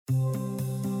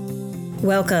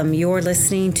Welcome. You're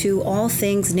listening to All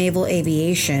Things Naval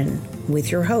Aviation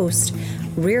with your host,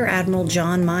 Rear Admiral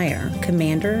John Meyer,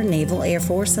 Commander, Naval Air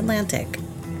Force Atlantic.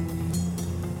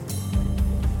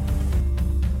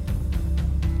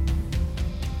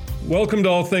 Welcome to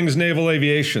All Things Naval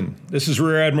Aviation. This is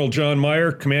Rear Admiral John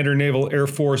Meyer, Commander, Naval Air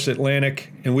Force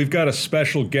Atlantic, and we've got a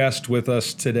special guest with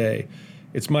us today.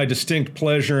 It's my distinct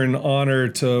pleasure and honor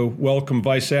to welcome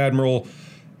Vice Admiral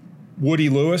Woody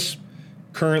Lewis,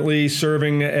 currently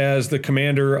serving as the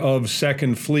commander of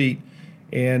 2nd Fleet,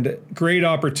 and great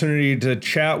opportunity to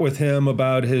chat with him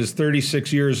about his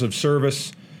 36 years of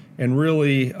service and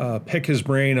really pick his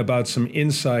brain about some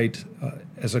insight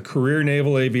as a career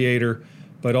naval aviator,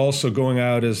 but also going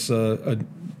out as a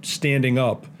standing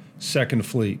up 2nd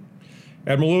Fleet.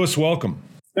 Admiral Lewis, welcome.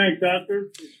 Thanks, Oscar.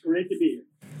 It's great to be here.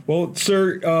 Well,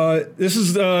 sir, this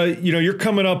is, you're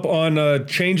coming up on a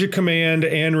change of command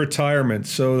and retirement.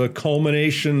 So the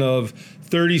culmination of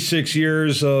 36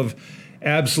 years of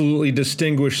absolutely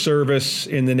distinguished service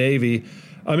in the Navy.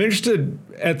 I'm interested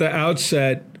at the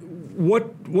outset,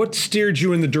 what steered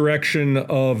you in the direction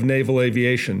of naval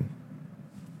aviation?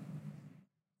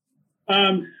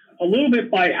 A little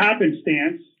bit by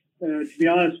happenstance, to be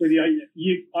honest with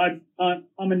you. I'm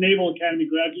a Naval Academy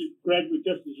graduate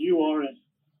just as you are, and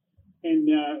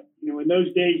in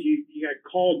those days you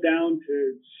got called down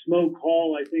to Smoke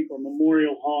Hall, I think, or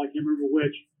Memorial Hall, I can't remember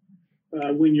which,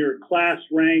 when your class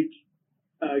rank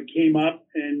came up,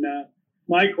 and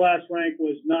my class rank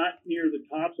was not near the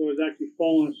top, so I was actually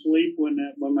falling asleep when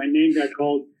my name got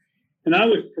called, and I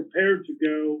was prepared to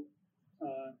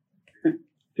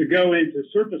go into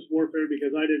surface warfare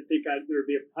because I didn't think there'd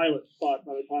be a pilot spot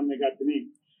by the time they got to me.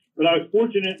 But I was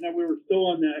fortunate that we were still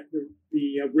on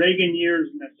the Reagan years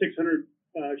and the 600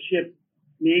 ship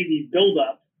Navy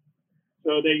buildup.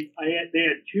 So they had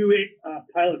 2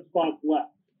 pilot spots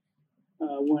left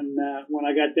when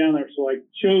I got down there. So I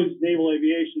chose naval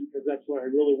aviation because that's what I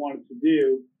really wanted to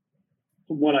do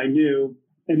from what I knew.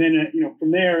 And then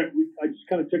from there I just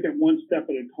kind of took it one step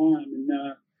at a time. And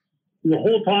the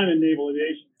whole time in naval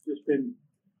aviation, it's just been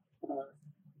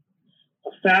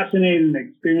a fascinating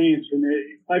experience for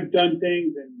me. I've done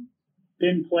things and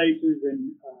been places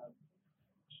and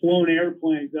flown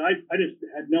airplanes that I just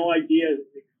had no idea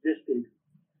existed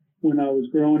when I was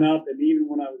growing up, and even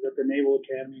when I was at the Naval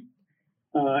Academy.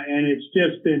 And it's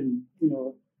just been,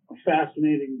 a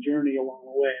fascinating journey along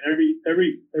the way. And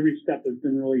every step has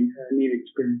been really a neat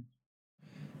experience.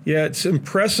 Yeah, it's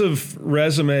impressive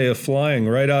resume of flying.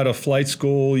 Right out of flight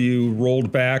school, you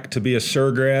rolled back to be a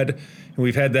surgrad, and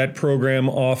we've had that program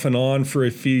off and on for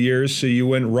a few years. So you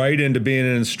went right into being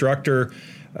an instructor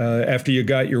after you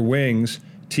got your wings,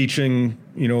 teaching,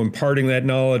 imparting that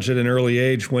knowledge at an early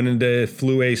age, went into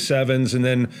flew A7s, and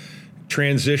then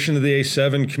transitioned to the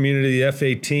A7 community, the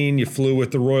F-18. You flew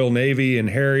with the Royal Navy and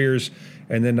Harriers,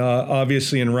 and then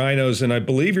obviously in Rhinos. And I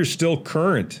believe you're still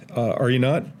current, are you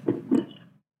not?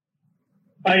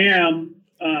 I am.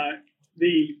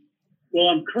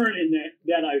 I'm current in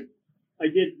that I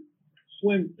did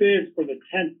swim FIS for the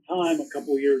 10th time a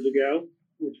couple of years ago,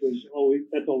 which was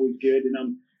that's always good.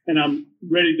 And I'm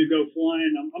ready to go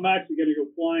flying. I'm actually going to go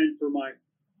flying for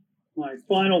my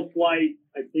final flight.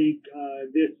 I think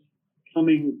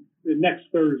the next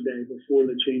Thursday before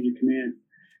the change of command.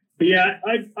 But yeah,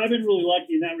 I've been really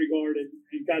lucky in that regard and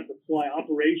got to fly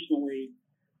operationally,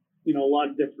 a lot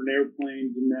of different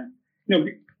airplanes and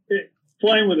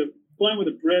flying with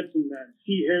the Brits and the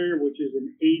Sea Harrier, which is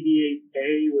an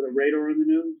AD-8A with a radar on the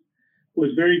nose,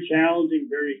 was very challenging,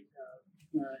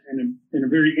 and a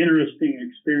very interesting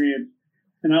experience.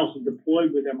 And I also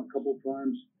deployed with them a couple of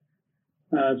times.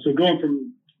 So going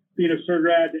from being a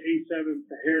surgrad to A7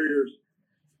 to Harriers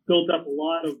built up a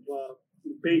lot of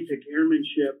basic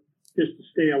airmanship just to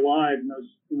stay alive in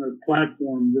those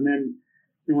platforms. And then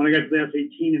when I got to the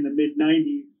F-18 in the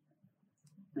mid-90s,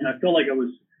 and I felt like I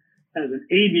was, as an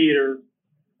aviator,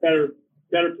 better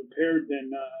prepared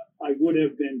than I would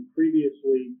have been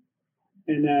previously.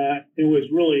 And it was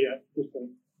really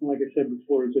like I said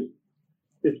before,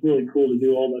 it's really cool to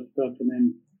do all that stuff. And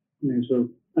then, so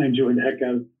I enjoyed the heck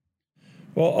out of it.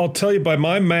 Well, I'll tell you, by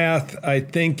my math, I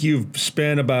think you've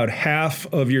spent about half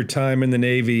of your time in the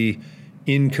Navy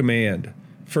in command.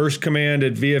 First command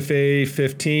at VFA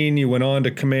 15, you went on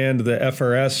to command the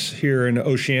FRS here in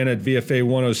Oceana at VFA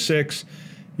 106.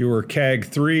 You were CAG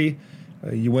 3.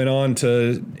 You went on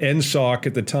to NSOC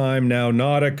at the time, now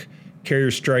NAUTIC,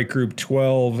 Carrier Strike Group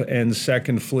 12, and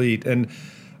 2nd Fleet. And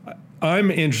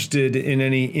I'm interested in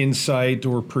any insight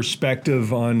or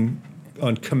perspective on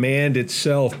command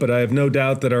itself, but I have no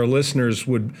doubt that our listeners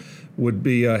would would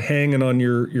be hanging on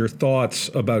your thoughts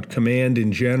about command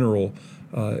in general.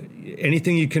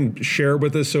 Anything you can share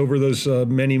with us over those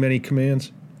many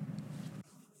commands?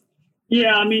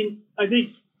 Yeah, I mean, I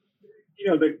think,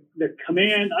 the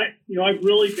command, I've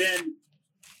really been,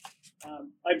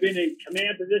 I've been in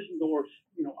command positions or,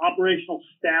 operational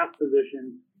staff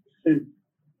positions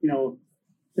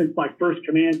since my first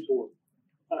command tour,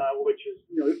 which is,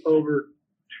 over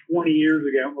 20 years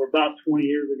ago, or about 20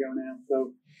 years ago now.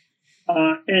 So,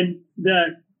 and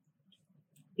there's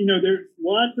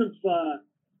lots of,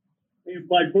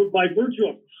 by virtue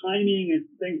of timing and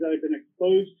things that I've been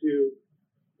exposed to,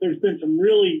 there's been some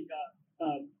really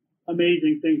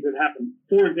amazing things that happened.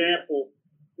 For example,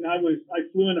 I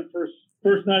flew in the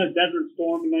first night of Desert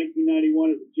Storm in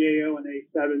 1991 as a JO and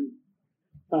A7.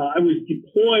 I was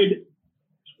deployed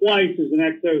twice as an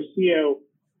XOCO.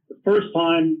 The first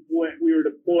time we were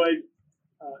deployed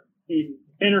in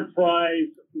Enterprise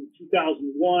in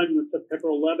 2001 when September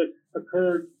 11th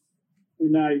occurred,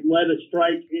 and I led a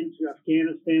strike into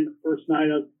Afghanistan the first night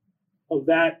of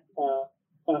that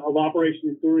of Operation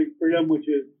Enduring Freedom, which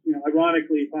is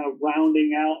ironically kind of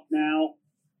rounding out now.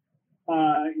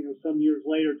 Some years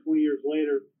later, 20 years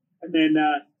later, and then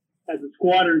as a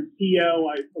squadron CO,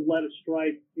 I led a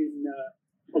strike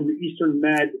from the Eastern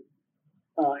Med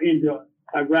into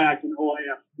Iraq and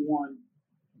OIF-1.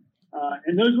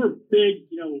 And those were big,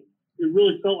 it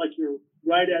really felt like you're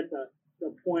right at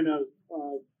the point of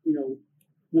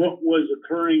what was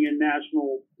occurring in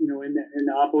national, in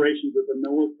the operations of the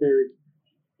military.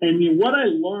 And what I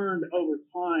learned over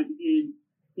time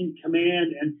in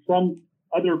command and from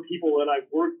other people that I've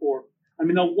worked for, I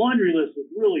mean, the laundry list is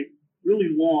really, really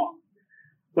long.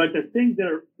 But the things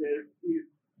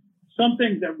some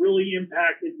things that really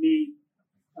impacted me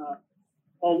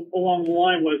along the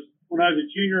line was when I was a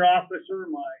junior officer,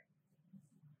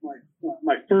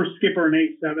 my first skipper in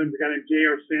A7, a guy named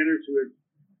J.R. Sanders,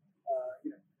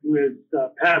 who has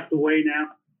passed away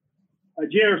now.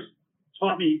 J.R.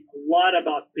 taught me a lot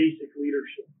about basic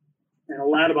leadership and a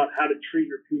lot about how to treat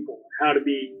your people, how to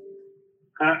be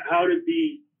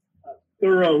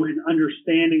thorough in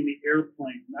understanding the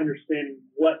airplane, understanding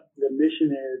what the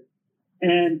mission is,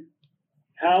 and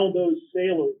how those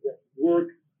sailors that work,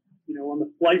 on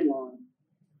the flight line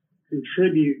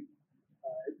contribute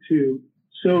to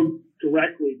so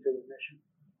directly to the mission.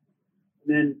 And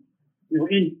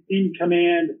then, in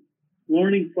command,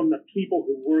 learning from the people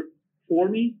who work for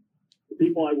me, the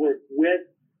people I work with,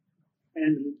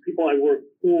 and the people I work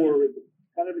for is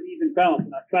kind of an even balance.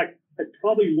 And in fact, I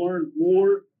probably learned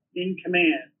more in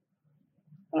command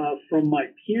from my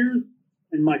peers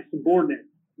and my subordinates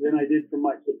than I did from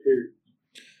my superiors.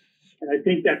 And I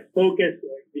think that focus,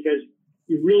 because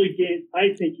you really gain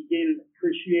an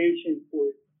appreciation for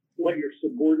what your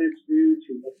subordinates do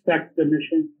to affect the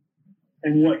mission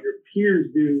and what your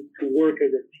peers do to work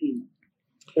as a team.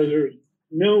 So there's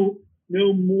no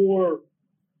more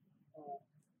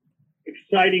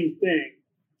exciting thing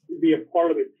to be a part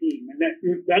of a team. And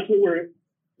that's what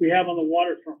we have on the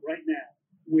waterfront right now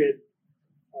with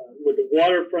the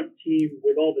waterfront team,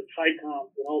 with all the TICOMs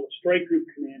and all the strike group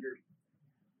commanders.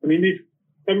 I mean,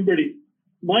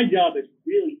 my job is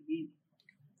really easy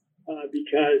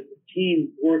because the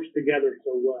team works together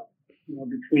so well,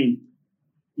 between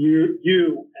you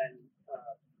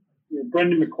and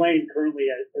Brendan McLean currently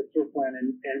at Surfline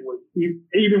and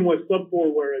even with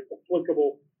Sub4 where it's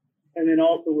applicable, and then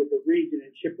also with the region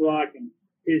and Chip Rock and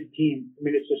his team. I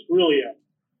mean, it's just really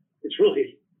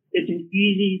it's an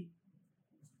easy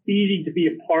to be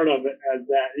a part of it as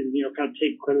that, and kind of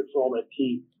take credit for all that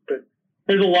team. But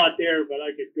there's a lot there, but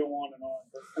I could go on and on.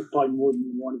 But that's probably more than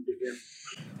you wanted to hear.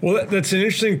 Well, that's an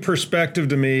interesting perspective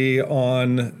to me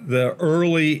on the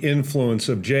early influence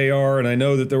of JR, and I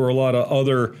know that there were a lot of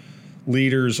other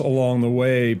leaders along the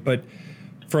way. But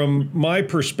from my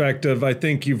perspective, I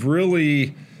think you've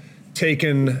really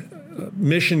taken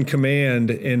mission command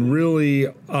and really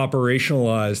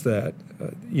operationalized that.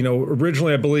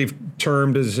 Originally, I believe,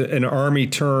 termed as an Army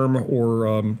term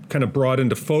or kind of brought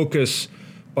into focus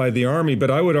by the Army,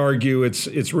 but I would argue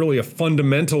it's really a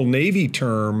fundamental Navy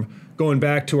term going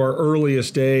back to our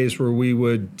earliest days where we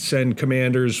would send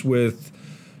commanders with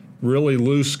really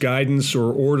loose guidance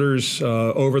or orders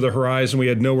over the horizon. We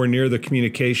had nowhere near the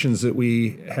communications that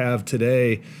we have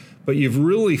today. But you've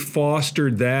really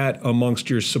fostered that amongst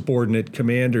your subordinate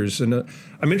commanders. And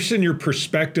I'm interested in your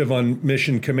perspective on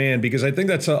mission command, because I think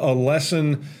that's a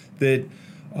lesson that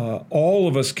all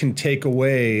of us can take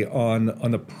away on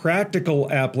the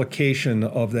practical application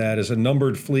of that as a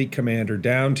numbered fleet commander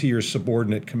down to your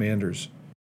subordinate commanders.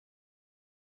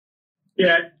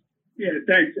 Yeah,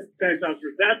 thanks,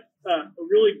 officer. a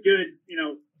really good,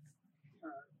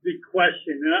 good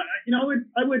question. And I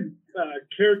would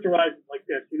characterize it like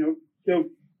this, so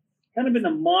kind of in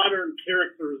the modern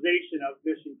characterization of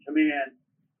Mission Command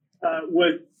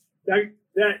was that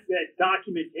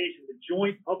documentation, the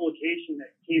joint publication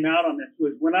that came out on this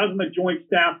was when I was on the Joint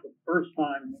Staff the first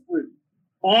time. It was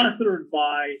authored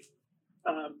by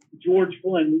George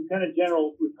Flynn, Lieutenant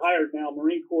General, retired now,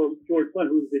 Marine Corps George Flynn,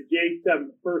 who was the J7,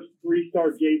 the first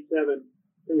 3-star J7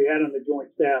 that we had on the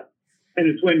Joint Staff. And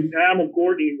it's when Admiral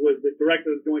Gordy was the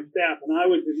director of the Joint Staff, and I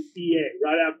was in EA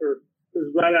right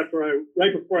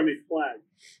before I made flag.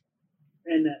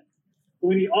 And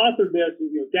when he authored this,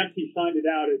 Dempsey signed it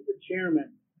out as the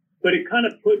chairman, but it kind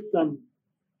of put some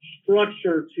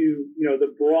structure to,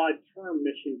 the broad term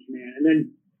Mission Command. And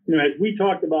then, as we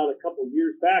talked about a couple of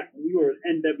years back when we were at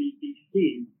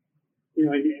NWDC, and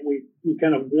we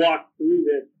kind of walked through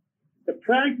this, the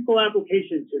practical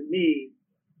application to me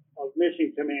of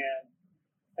Mission Command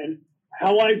and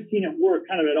how I've seen it work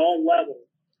kind of at all levels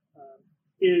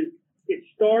is it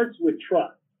starts with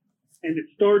trust. And it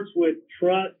starts with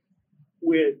trust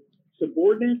with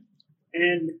subordinates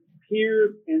and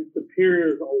peers and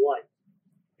superiors alike.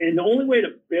 And the only way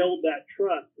to build that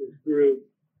trust is through,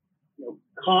 a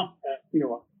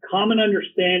common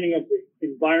understanding of the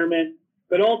environment,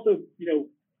 but also,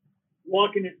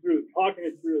 walking it through, talking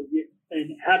it through,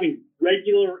 and having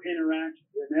regular interactions.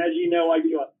 And as you know, I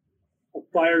do a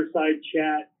fireside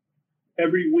chat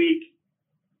every week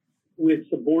with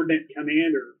subordinate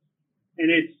commanders,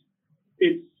 and it's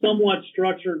somewhat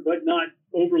structured, but not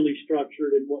overly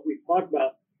structured in what we talk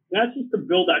about. That's just to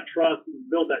build that trust and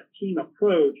build that team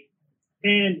approach,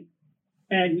 and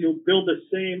build the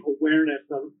same awareness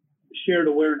of shared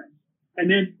awareness. And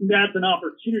then that's an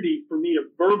opportunity for me to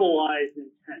verbalize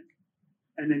intent,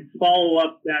 and then follow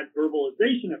up that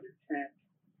verbalization of intent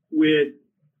with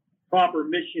proper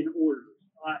mission orders,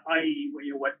 i.e.,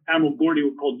 what Admiral Gordy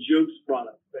would call jokes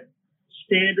products, but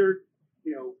standard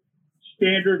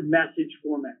message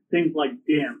format, things like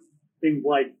DIM, things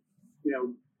like,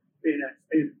 in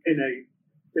a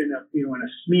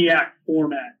SMEAC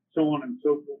format, so on and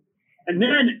so forth. And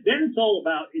then it's all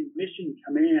about in Mission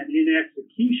Command, in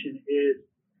execution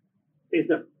it's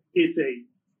a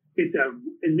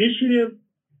initiative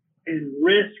and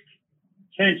risk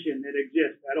tension that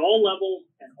exists at all levels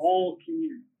and all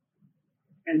communities.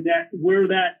 And that where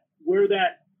that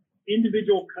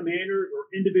individual commanders or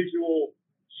individual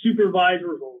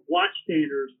supervisors or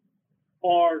watchstanders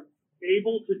are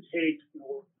able to take,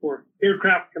 or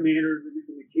aircraft commanders in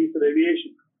the case of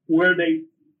aviation, where they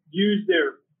use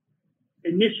their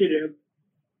initiative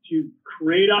to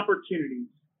create opportunities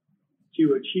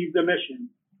to achieve the mission,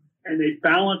 and they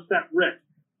balance that risk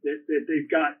that they've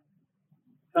got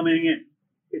coming in.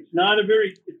 It's not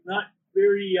very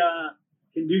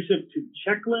conducive to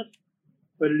checklist,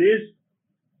 but it is,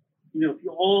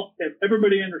 if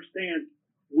everybody understands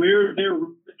where their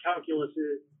calculus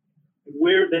is,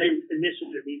 where their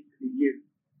initiative needs to be used.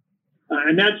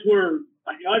 And that's where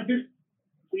I've been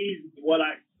pleased with what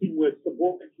I've seen with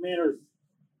subordinate commanders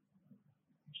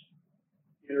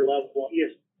level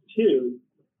ES2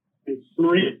 and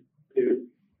Marine 2,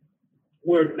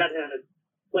 where that has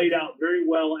played out very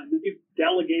well, and we've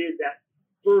delegated that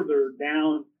further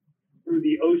down through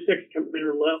the 06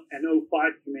 commander level and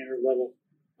 05 commander level.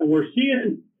 And we're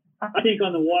seeing, I think,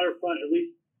 on the waterfront, at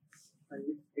least,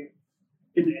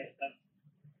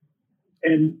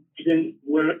 and then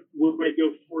we're going to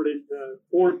go forward into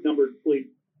forward numbered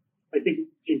fleet. I think we've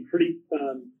seen pretty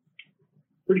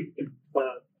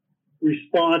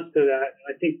response to that.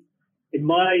 I think, in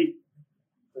my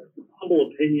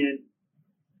humble opinion,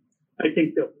 I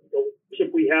think the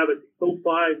leadership we have at the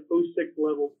 05, 06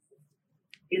 level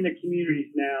in the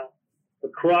communities now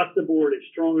across the board is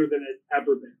stronger than it's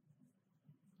ever been.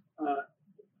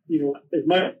 As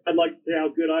much as I'd like to say how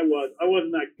good I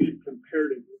wasn't that good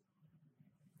comparatively.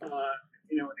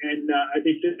 I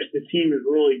think the team is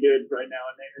really good right now,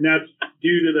 and that's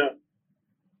due to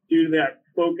that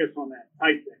focus on that,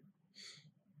 I think.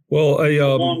 Well,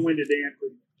 long-winded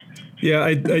answer. Yeah,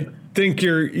 I think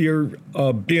you're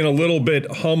being a little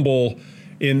bit humble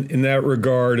in that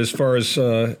regard as far as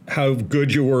how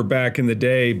good you were back in the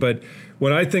day. But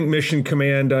when I think Mission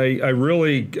Command, I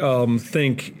really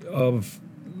think of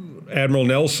Admiral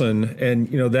Nelson and,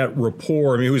 that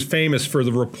rapport. I mean, he was famous for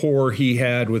the rapport he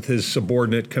had with his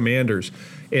subordinate commanders.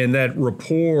 And that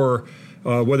rapport,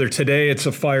 whether today it's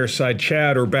a fireside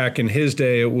chat or back in his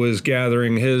day it was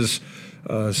gathering his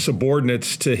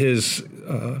subordinates to his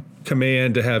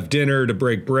command to have dinner, to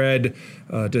break bread,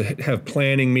 to have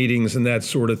planning meetings and that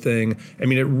sort of thing. I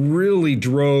mean, it really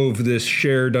drove this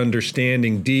shared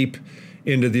understanding deep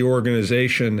into the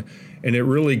organization, and it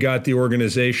really got the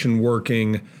organization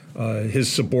working,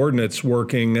 his subordinates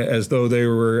working as though they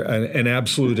were an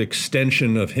absolute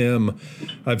extension of him.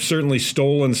 I've certainly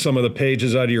stolen some of the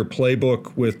pages out of your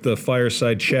playbook with the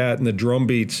fireside chat and the drum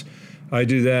beats. I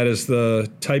do that as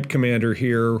the type commander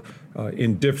here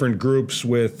in different groups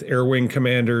with air wing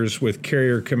commanders, with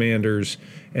carrier commanders,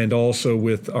 and also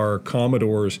with our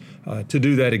commodores to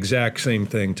do that exact same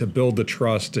thing, to build the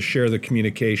trust, to share the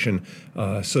communication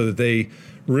so that they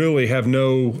really have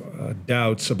no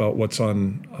doubts about what's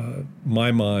on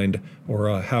my mind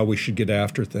or how we should get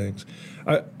after things.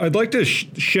 I'd like to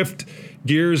shift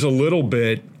gears a little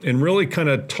bit and really kind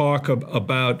of talk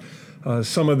about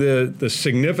some of the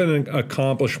significant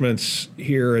accomplishments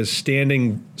here as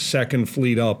standing Second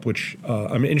Fleet up, which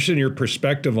I'm interested in your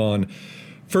perspective on.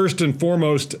 First and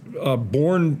foremost,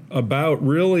 born about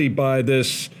really by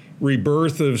this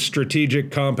rebirth of strategic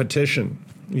competition.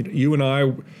 You and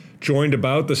I joined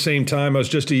about the same time. I was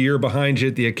just a year behind you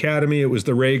at the academy. It was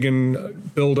the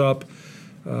Reagan buildup.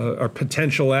 Our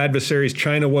potential adversaries,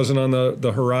 China wasn't on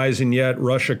the horizon yet.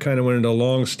 Russia kind of went into a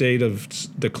long state of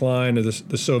decline, as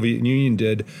the Soviet Union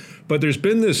did. But there's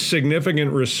been this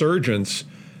significant resurgence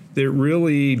that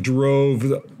really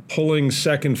drove pulling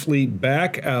Second Fleet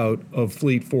back out of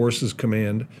Fleet Forces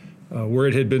Command, where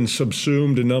it had been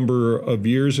subsumed a number of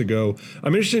years ago.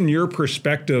 I'm interested in your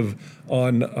perspective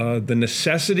on the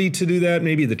necessity to do that,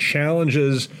 maybe the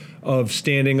challenges of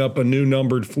standing up a new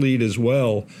numbered fleet as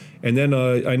well. And then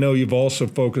I know you've also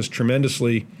focused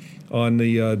tremendously on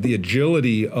the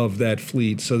agility of that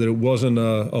fleet so that it wasn't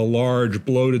a large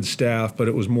bloated staff, but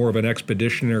it was more of an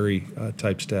expeditionary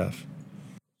type staff.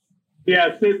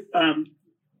 Yeah, so,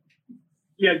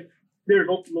 there's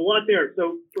a lot there.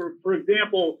 So, for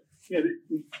example, the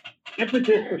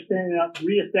impetus for standing up,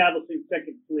 reestablishing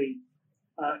Second Fleet,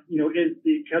 is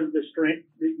because of the strength,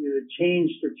 the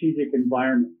changed strategic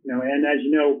environment. And as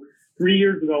you know, 3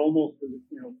 years ago,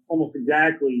 almost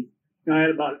exactly, I had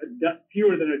about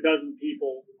fewer than a dozen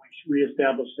people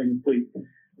reestablished Second Fleet.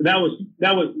 But that was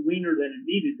leaner than it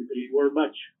needed to be. We're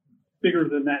much bigger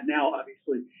than that now,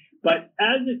 obviously. But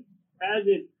as it's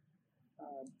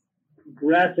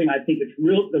progressing, I think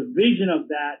the vision of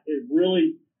that is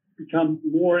really become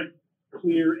more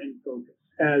clear and focused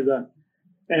as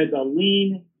a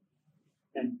lean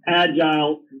and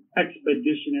agile and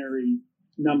expeditionary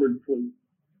numbered fleet.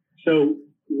 So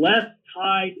less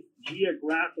tied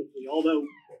geographically, although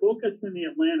focused in the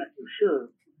Atlantic for sure,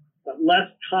 but less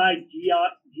tied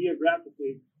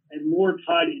geographically and more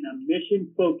tied in a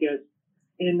mission focus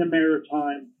in the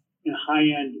maritime and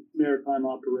high-end maritime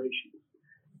operations.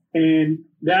 And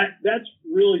that's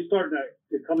really starting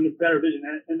to come into better vision.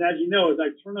 And as you know, as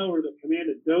I turn over the command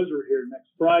at Dozer here next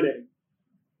Friday,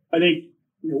 I think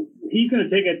he's going to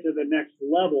take it to the next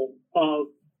level of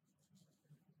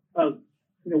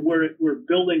where we're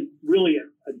building really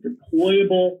a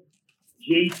deployable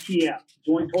JTF,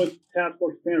 Joint Task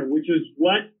Force Commander, which is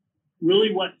what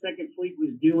Second Fleet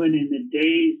was doing in the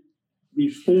days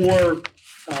before,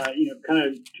 kind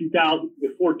of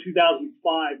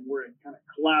 2005, where it kind of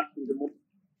collapsed into more.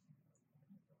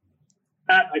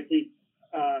 That I think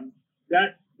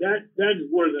that is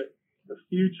where the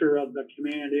future of the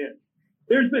command is.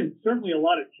 There's been certainly a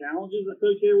lot of challenges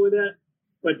associated with that,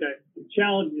 but the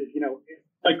challenge is,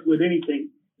 like with anything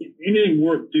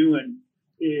worth doing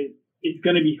is it's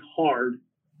going to be hard.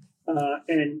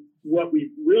 And what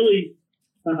we've really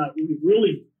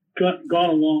gone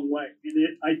a long way.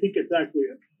 And I think it's actually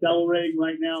accelerating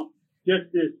right now.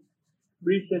 Just this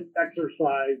recent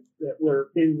exercise that we're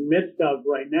in the midst of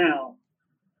right now,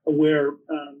 where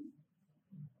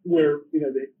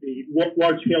the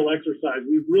large scale exercise,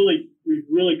 we've really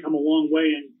come a long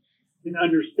way in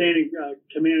understanding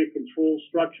command and control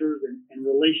structures and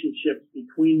relationships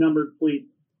between numbered fleets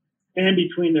and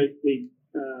between the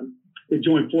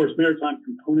Joint Force Maritime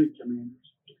Component Commanders.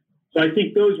 So I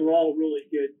think those are all really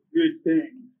good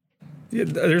things. Yeah,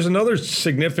 there's another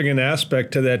significant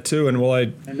aspect to that too, and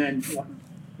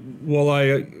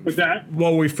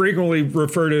we frequently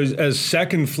refer to as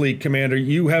Second Fleet Commander.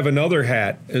 You have another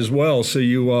hat as well, so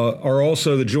you are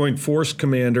also the Joint Force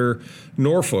Commander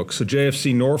Norfolk, so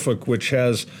JFC Norfolk, which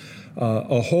has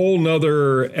a whole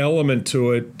nother element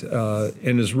to it,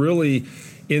 and is really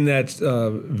in that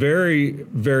very,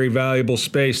 very valuable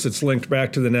space that's linked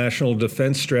back to the National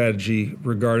Defense Strategy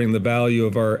regarding the value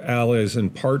of our allies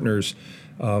and partners.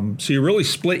 So you really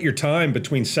split your time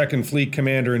between Second Fleet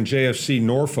Commander and JFC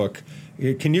Norfolk.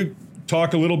 Can you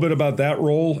talk a little bit about that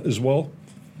role as well?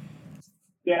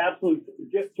 Yeah, absolutely.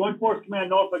 Joint Force Command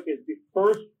Norfolk is the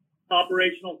first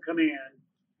operational command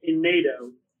in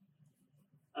NATO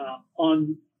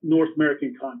on North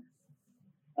American continent.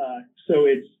 So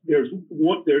there's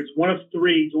one of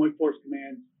three Joint Force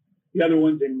Commands. The other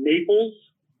one's in Naples,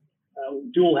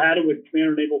 dual-hatted with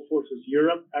Commander Naval Forces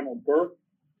Europe, Admiral Burke.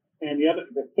 And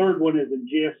the third one is in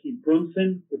JFC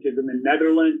Brunson, which is in the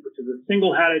Netherlands, which is a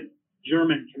single-hatted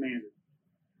German commander.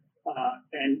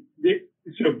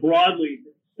 So broadly,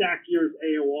 Stack Year's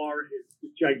AOR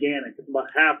is gigantic. It's about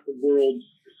half the world's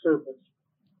surface.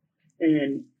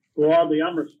 And broadly,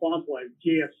 I'm responsible as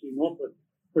JFC Norfolk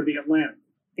for the Atlantic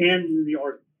and the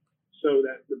Arctic, so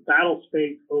that the battle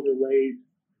space overlays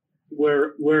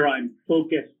where I'm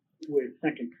focused with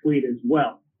Second Fleet as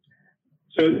well.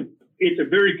 So it's a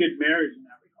very good marriage in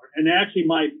that regard. And actually,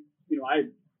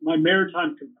 my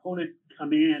maritime component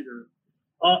command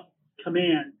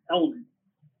element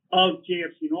of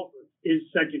JFC Norfolk is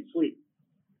Second Fleet,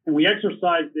 and we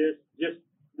exercised this just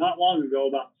not long ago,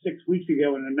 about 6 weeks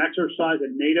ago, in a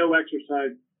NATO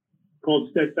exercise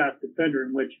called Steadfast Defender,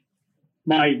 in which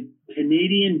my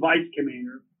Canadian vice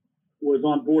commander was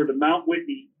on board the Mount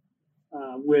Whitney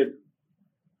with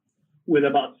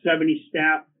about 70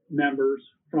 staff members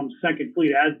from Second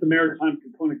Fleet as the maritime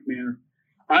component commander.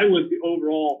 I was the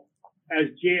overall, as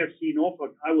JFC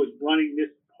Norfolk, I was running this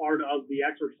part of the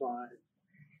exercise,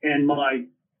 and my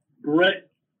Brett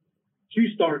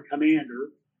two-star commander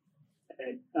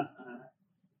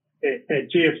at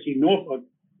JFC Norfolk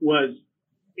was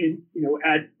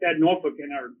at Norfolk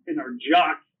in our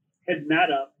jock heading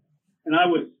that up, and I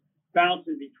was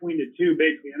bouncing between the two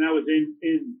basically, and I was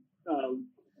in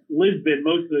Lisbon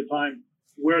most of the time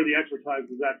where the exercise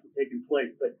was actually taking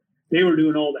place, but they were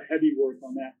doing all the heavy work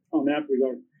on that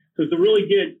regard. So it's a really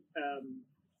good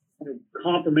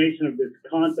confirmation of this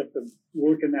concept of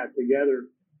working that together.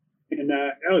 And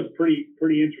that was pretty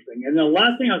interesting. And the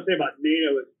last thing I'll say about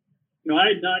NATO is, I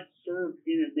had not served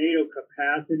in a NATO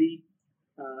capacity,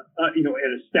 at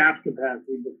a staff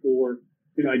capacity before.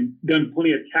 I'd done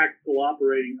plenty of tactical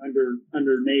operating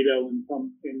under NATO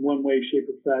in one way, shape,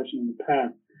 or fashion in the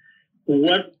past. But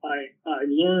what I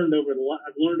learned over the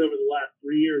last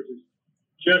 3 years is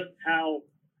just how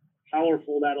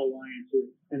powerful that alliance is,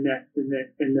 and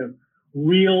the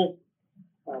real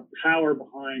power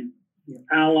behind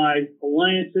allied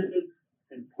alliances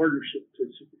and partnerships.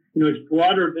 It's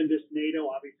broader than just NATO.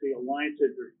 Obviously,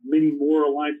 alliances. There's many more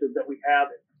alliances that we have,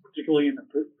 particularly in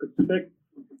the Pacific.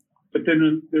 But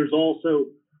then there's also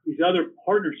these other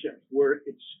partnerships where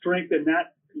it's strengthened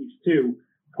that piece too.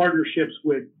 Partnerships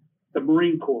with the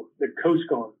Marine Corps, the Coast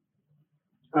Guard,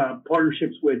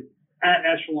 partnerships with at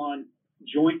echelon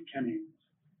joint commands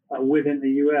within the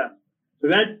U.S. So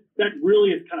that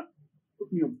really is kind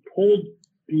of pulled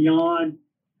beyond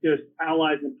just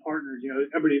allies and partners.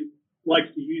 Everybody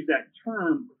likes to use that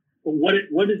term, but what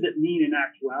does it mean in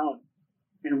actuality?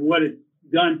 And what it's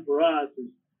done for us is,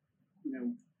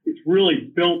 it's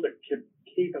really built a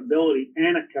capability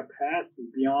and a capacity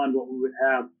beyond what we would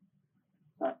have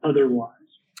otherwise.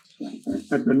 So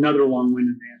that's another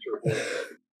long-winded answer.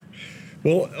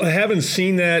 Well, having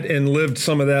seen that and lived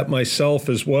some of that myself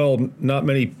as well, not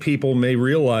many people may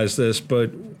realize this,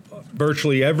 but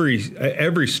virtually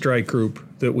every strike group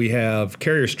that we have,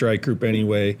 carrier strike group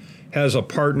anyway, has a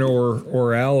partner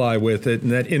or ally with it,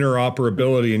 and that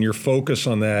interoperability and your focus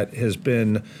on that has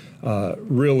been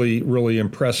really, really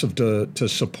impressive to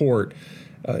support.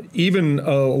 Even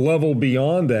a level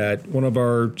beyond that, one of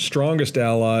our strongest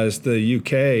allies, the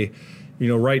UK,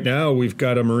 right now we've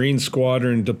got a Marine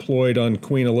squadron deployed on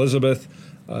Queen Elizabeth,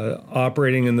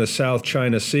 operating in the South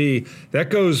China Sea. That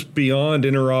goes beyond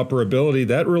interoperability.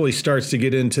 That really starts to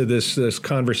get into this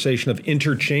conversation of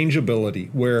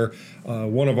interchangeability, where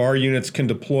one of our units can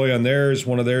deploy on theirs,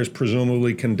 one of theirs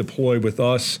presumably can deploy with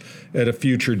us at a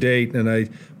future date. And I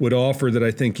would offer that I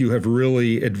think you have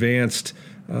really advanced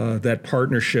that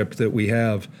partnership that we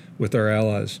have with our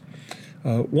allies.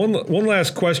 One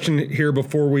last question here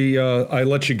before I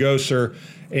let you go, sir.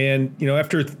 And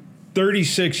after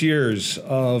 36 years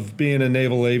of being a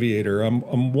naval aviator,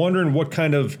 I'm wondering what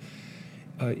kind of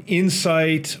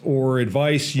insight or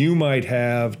advice you might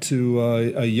have to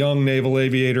a young naval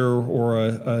aviator or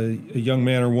a young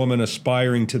man or woman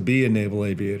aspiring to be a naval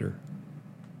aviator.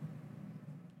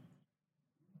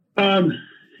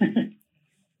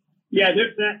 Yeah,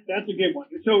 that's a good one.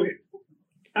 So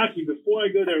actually, before I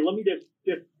go there, let me just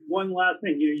one last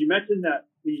thing. You mentioned that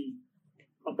the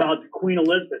about the Queen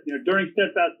Elizabeth. During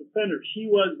Steadfast Defender, she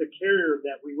was the carrier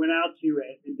that we went out to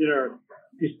and did our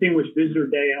Distinguished Visitor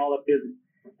Day and all that business.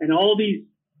 And all these,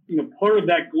 part of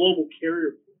that global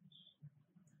carrier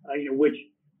force,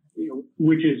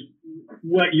 which is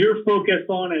what you're focused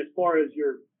on as far as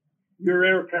your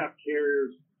aircraft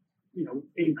carriers,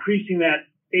 increasing that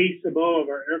ACE-ABO of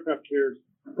our aircraft carriers,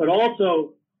 but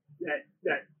also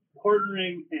that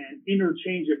partnering and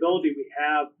interchangeability we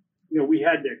have. We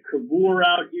had the Cavour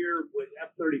out here with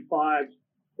F-35s.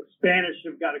 The Spanish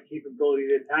have got a capability,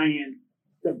 the Italians,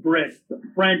 the Brits, the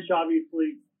French,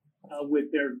 obviously,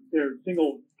 with their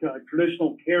single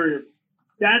traditional carriers.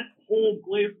 That whole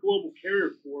global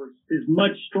carrier force is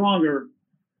much stronger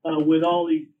with all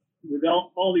these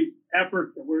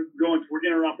efforts that we're going toward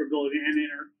interoperability and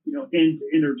into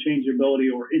interchangeability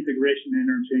or integration and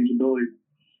interchangeability.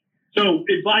 So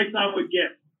advice I would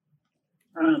give,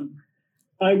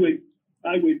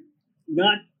 I would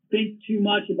not think too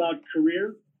much about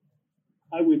career.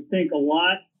 I would think a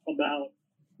lot about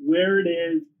where it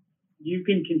is you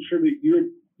can contribute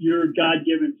your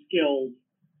God-given skills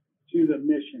to the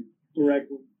mission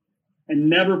directly, and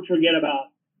never forget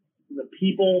about the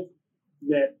people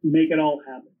that make it all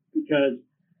happen. Because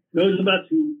those of us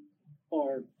who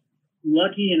are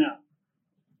lucky enough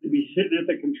to be sitting at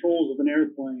the controls of an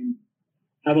airplane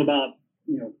have about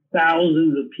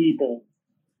thousands of people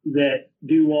that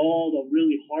do all the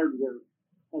really hard work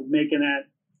of making that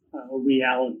a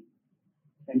reality.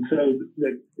 And so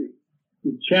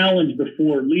the challenge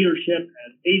before leadership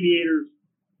as aviators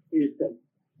is to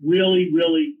really,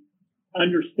 really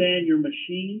understand your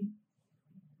machine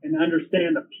and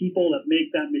understand the people that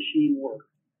make that machine work.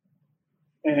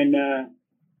 And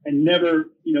never,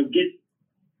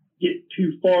 get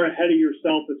too far ahead of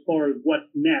yourself as far as what's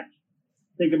next.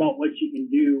 Think about what you can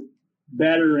do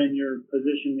better in your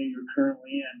position that you're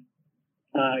currently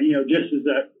in. Just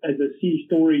as a sea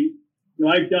story,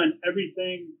 I've done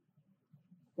everything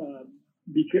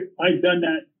because I've done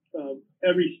that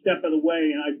every step of the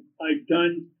way, and I've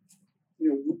done,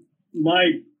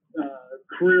 my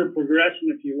career progression,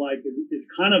 if you like, is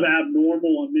kind of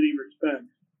abnormal in many respects.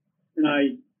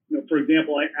 And for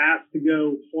example, I asked to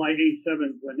go fly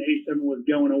A7s when A7 was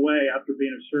going away after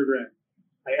being a SERDRAC.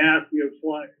 I asked to go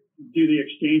do the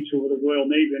exchange tour with the Royal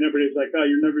Navy, and everybody's like, "Oh,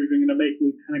 you're never even going to make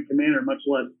lieutenant commander, much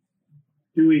less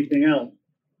do anything else."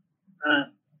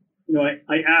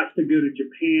 I asked to go to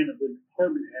Japan as a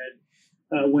department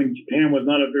head when Japan was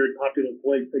not a very popular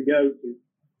place to go to.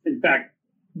 In fact,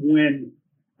 when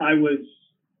I was,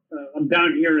 I'm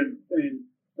down here in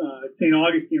St.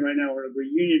 Augustine right now, we're at a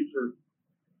reunion for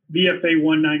VFA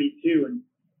 192, and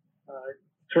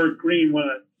Turk Green,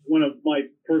 one of my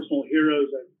personal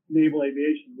heroes at Naval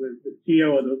Aviation, was the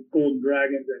CEO of the Golden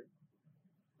Dragons and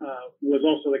was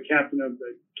also the captain of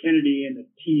the Kennedy and the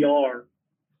TR,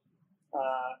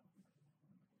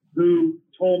 who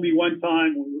told me one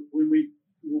time when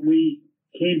we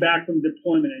came back from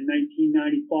deployment in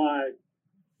 1995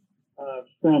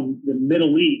 from the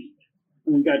Middle East,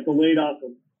 and we got delayed off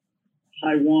of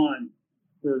Taiwan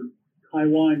for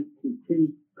Taiwan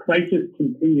Crisis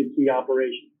Contingency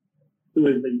Operation. It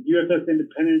was the USS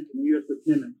Independence and USS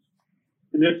Nimitz.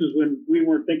 And this is when we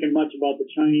weren't thinking much about the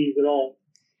Chinese at all.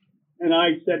 And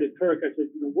I said to Turk, I said,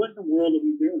 what in the world are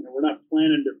we doing? We're not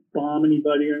planning to bomb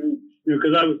anybody or anything.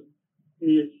 Because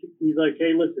he's like,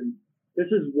 hey, listen, this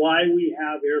is why we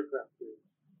have aircraft here.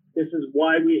 This is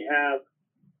why we have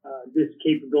this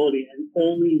capability, and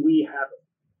only we have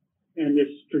it. And this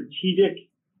strategic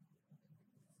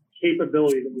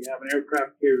capability that we have in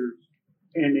aircraft carriers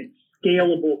and its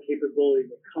scalable capability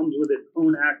that comes with its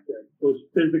own access, both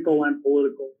physical and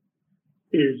political,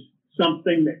 is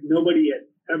something that nobody has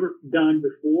ever done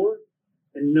before,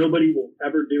 and nobody will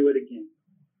ever do it again.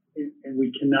 And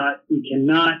we cannot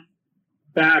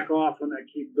back off on that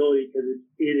capability, because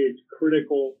it is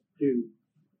critical to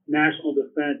national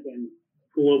defense and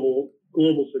global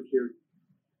security.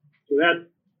 So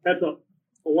that's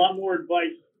a lot more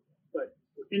advice, but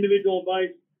individual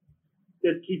advice,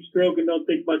 just keep stroking, don't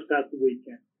think much past the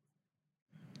weekend.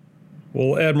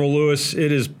 Well, Admiral Lewis,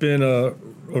 it has been a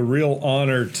real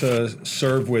honor to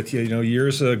serve with you.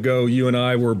 Years ago, you and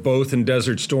I were both in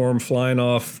Desert Storm flying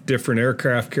off different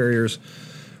aircraft carriers.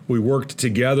 We worked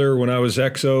together when I was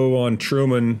XO on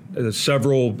Truman,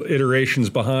 several iterations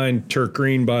behind Turk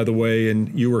Green, by the way,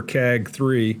 and you were CAG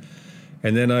 3.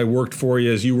 And then I worked for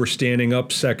you as you were standing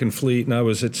up Second Fleet, and I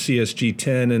was at CSG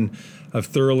 10, and I've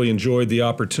thoroughly enjoyed the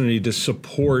opportunity to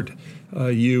support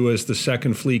you as the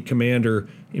Second Fleet commander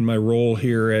in my role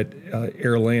here at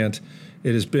Air Land.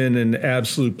 It has been an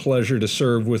absolute pleasure to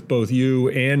serve with both you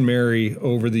and Mary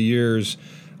over the years.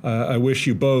 I wish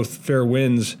you both fair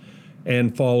winds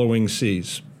and following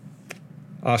seas.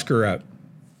 Oscar out.